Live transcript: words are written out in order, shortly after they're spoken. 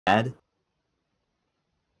mad?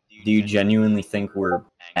 Do you genuinely think we're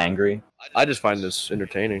angry? I just find this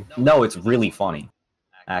entertaining. No, it's really funny,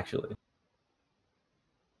 actually.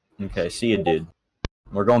 Okay, see you, dude.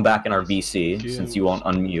 We're going back in our VC since you won't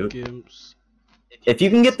unmute. If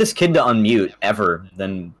you can get this kid to unmute ever,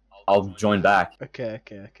 then I'll join back. Okay, I'll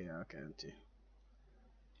get him to.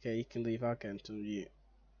 Okay, you can leave, I'll get him to mute.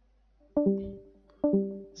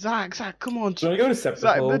 Zakk, come on. Do you want to go to separate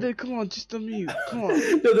Zakk, no, come on, just unmute. Come on.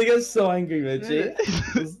 No, they get so angry, Mitchie.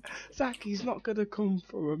 Zakk, he's not gonna come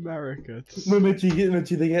from America. No,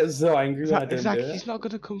 Mitchie, they get so angry when I don't Zakk, do it. he's not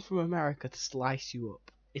gonna come from America to slice you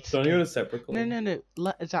up. Do you want to go to separate call? No.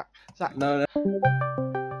 Let Zakk. No.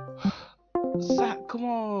 Zakk, come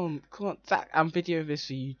on, Zakk. I'm videoing this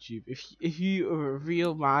for YouTube. If you are a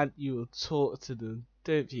real man, you will talk to them,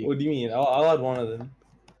 don't you? What do you mean? I'll add one of them.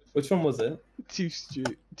 Which one was it? Too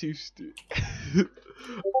stupid. I'm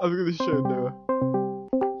gonna show Noah.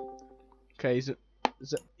 Okay, he's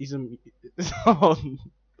on.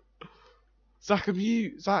 Zakk,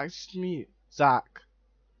 mute. Zakk, just mute. Zakk.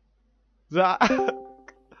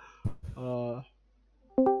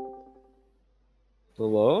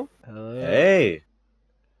 Hello? Hey.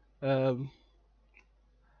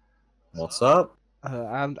 What's up?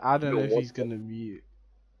 I don't know if he's gonna mute.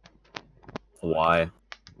 Why?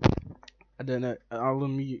 I don't know. I'll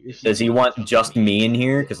unmute if. Does he want just me in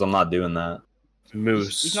here? Because I'm not doing that.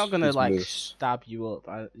 Moose. He's not gonna He's like moose. stab you up.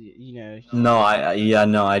 You know. No,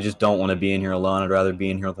 I just don't want to be in here alone. I'd rather be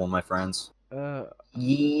in here with one of my friends.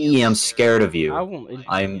 Yeah, I'm scared of you. I won't.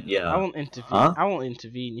 I won't intervene. Huh? I won't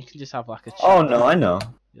intervene. You can just have like a chat. Oh no, I know.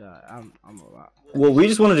 Yeah, I'm alright. Well, we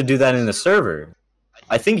just wanted to do that in the server.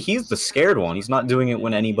 I think he's the scared one. He's not doing it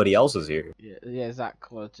when anybody else is here. Yeah, Zakk.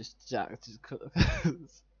 Well, just.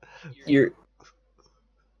 You're.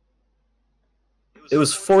 It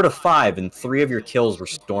was 4-5, and 3 of your kills were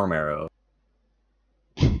Storm Arrow.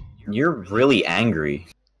 You're really angry.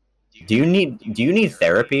 Do you need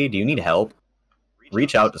therapy? Do you need help?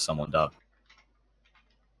 Reach out to someone, Duck.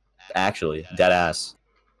 Actually, dead ass.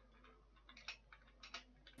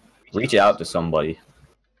 Reach out to somebody.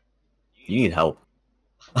 You need help.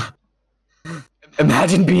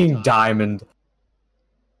 Imagine being Diamond.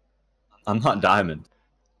 I'm not Diamond.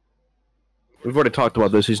 We've already talked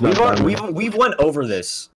about this. He's not Diamond. We've went over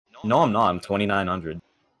this. No, I'm not. I'm 2900.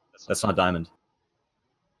 That's not Diamond.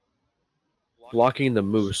 Blocking the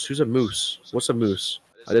moose. Who's a moose? What's a moose?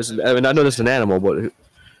 I know this is an animal, but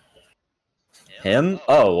Him?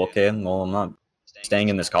 Oh, okay. Well, I'm not staying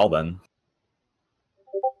in this call then.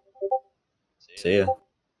 See ya.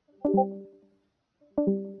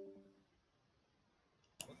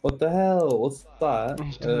 What the hell? What's that?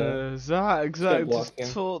 Zakk, blocking.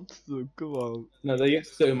 just talk to them. Come on. No, they get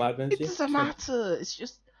so mad, don't It you? doesn't matter. It's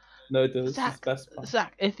just. No, it does. Zakk, It's best part.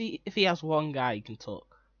 Zakk, if he has one guy, he can talk.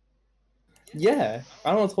 Yeah, I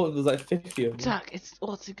don't want to talk. There's like 50 of them. Zakk,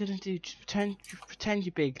 what's it gonna do? Just pretend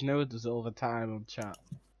you're big. Noah does it all the time on chat.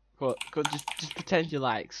 But just pretend you're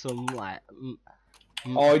like some like.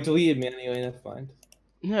 Oh, he deleted me anyway. Never mind.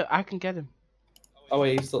 No, I can get him. Oh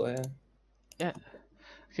wait, he's still here. Yeah.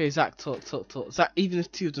 Okay, Zakk, talk. Zakk, even if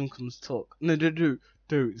 2 of them comes, talk. No, do,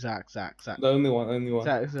 Zakk. The only one.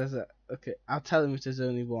 Zakk. Okay, I'll tell him if there's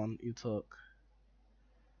only one. You talk.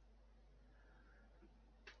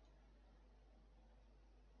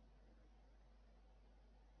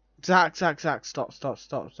 Zakk, stop. Zakk,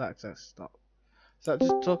 stop. Zakk,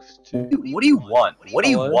 just talk to. What do you want? What do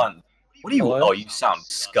you Hello? want? What do you? Hello? Oh, you sound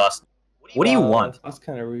disgusting. What do you want? That's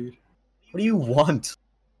kind of rude. What do you want?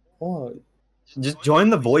 What? Just join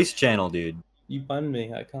the voice channel, dude. You banned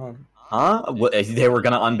me. I can't. Huh? What, they were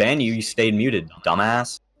gonna unban you. You stayed muted,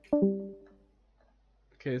 dumbass.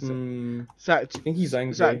 Okay, so I think he's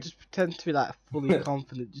angry. Zakk, just pretend to be like fully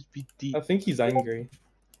confident. Just be deep. I think he's angry.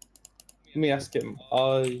 Let me ask him.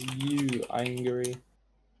 Are you angry?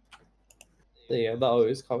 Yeah, that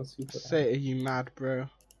always comes super. Say, are you mad, bro? Are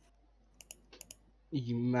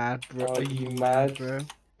you mad, bro? Are you mad? bro?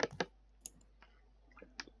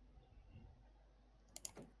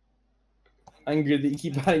 Angry that you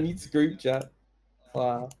keep adding me to group chat.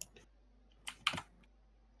 Wow.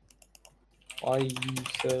 Why are you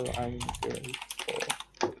so angry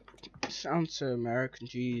for? Sounds so American,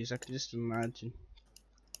 jeez, I can just imagine.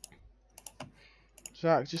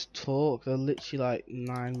 Zakk, just talk, they're literally like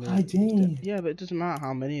 9 million. I did. Yeah, but it doesn't matter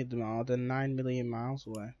how many of them are, they're 9 million miles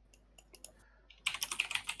away.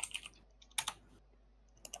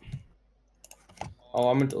 Oh,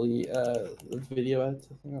 I'm gonna delete the video ads.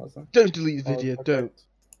 I think that was on. Don't delete the video, Oh, don't.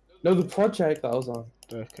 No, the project that was on.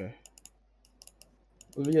 Okay.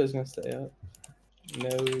 The video's gonna stay up. No,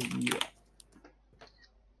 yeah.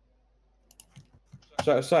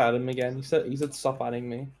 Should I add him again? He said stop adding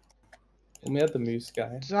me. Let me add the moose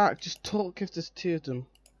guy. Zakk, just talk if there's two of them.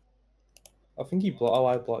 I think he blocked. Oh,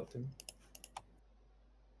 I blocked him.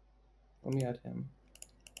 Let me add him.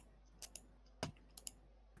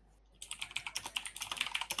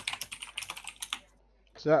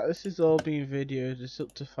 Zakk, this is all being videoed. It's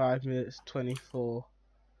up to 5 minutes 24.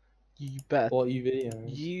 You better. What you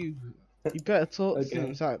videos? You better talk to them,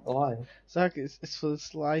 Okay. Zakk. Why? Zakk, it's for the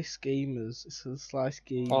Slice gamers. It's for the Slice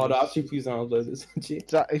gamers. Oh, no, actually, please don't upload this.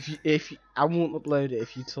 Zakk, if you, I won't upload it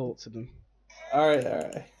if you talk to them.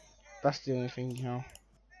 Alright. That's the only thing, you know.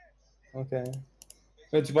 Okay.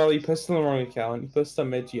 No, Jabali, you posted on the wrong account. You posted on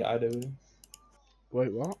Meiji Idaho.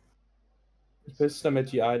 Wait, what? You posted on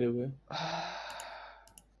Meiji Idaho.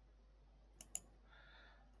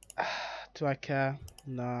 Do I care?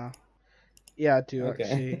 Nah. Yeah, I do Okay.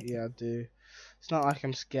 actually. Yeah, I do. It's not like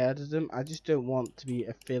I'm scared of them. I just don't want to be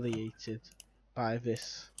affiliated by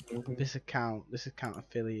this this account. This account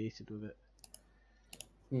affiliated with it.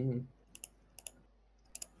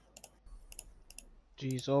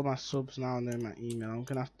 Jeez, all my subs now know my email. I'm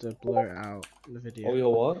gonna have to blur it out in the video. Oh,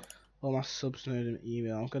 your what? All my subs know the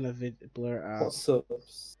email. I'm gonna blur it out. What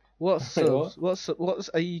subs? What Wait, subs? what? What's?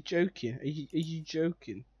 Are you joking? Are you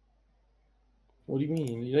joking? What do you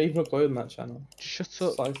mean? You don't even upload on that channel. Shut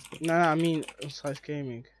up. Slice. No, I mean Slice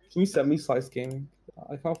Gaming. Can you send me Slice Gaming?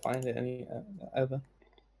 I can't find it any ever.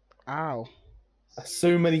 Ow.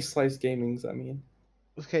 So many Slice Gamings, I mean.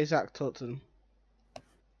 Okay, Zakk, talk to them.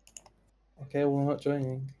 Okay, well, they're not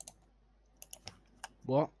joining.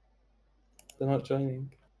 What? They're not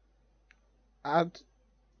joining. Add.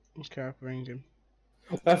 Okay, I'll bring him.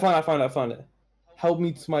 I found it. Help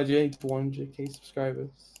me to my journey to 100k subscribers.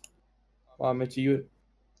 Wow, Mitch, you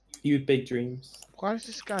had big dreams. Why is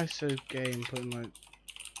this guy so gay and putting like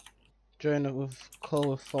join it with call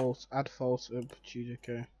with false, add false opportunity?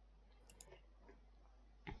 Okay.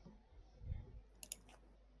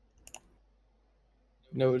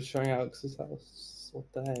 No, we're showing Alex's house.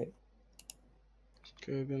 What the heck?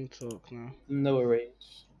 Okay, we're gonna talk now. No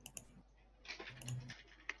arrange.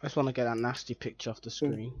 I just want to get that nasty picture off the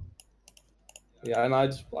screen. Yeah, and I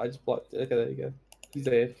just blocked it. Okay, there you go. He's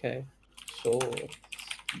AFK. Sure.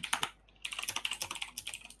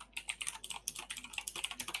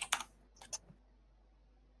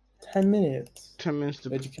 10 minutes. 10 minutes to.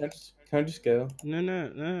 Wait, can I just go?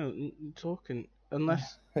 No, you're talking.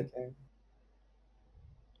 Unless. Okay.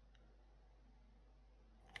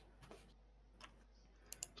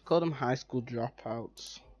 Call them high school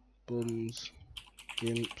dropouts, bums,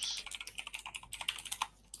 gimps.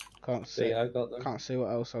 Can't say. Yeah, I got them. Can't say what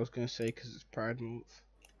else I was gonna say because it's Pride Month.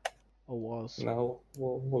 Or was. No,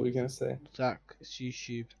 what were we gonna say? Zakk, it's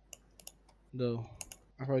YouTube. No,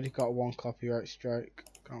 I've already got one copyright strike.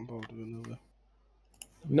 Can't bother with another.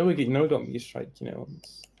 No, we got me a strike, you know.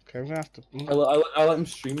 Okay, I'm gonna have to. I let him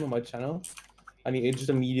stream on my channel, and he just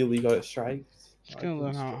immediately got it striked. Just gonna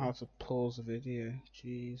learn how to pause a video.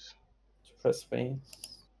 Jeez. Press space.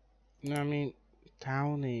 No, I mean,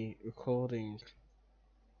 Downey recording.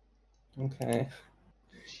 Okay.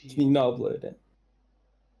 Jeez. Can you not upload it?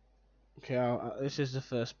 Okay, this is the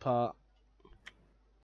first part.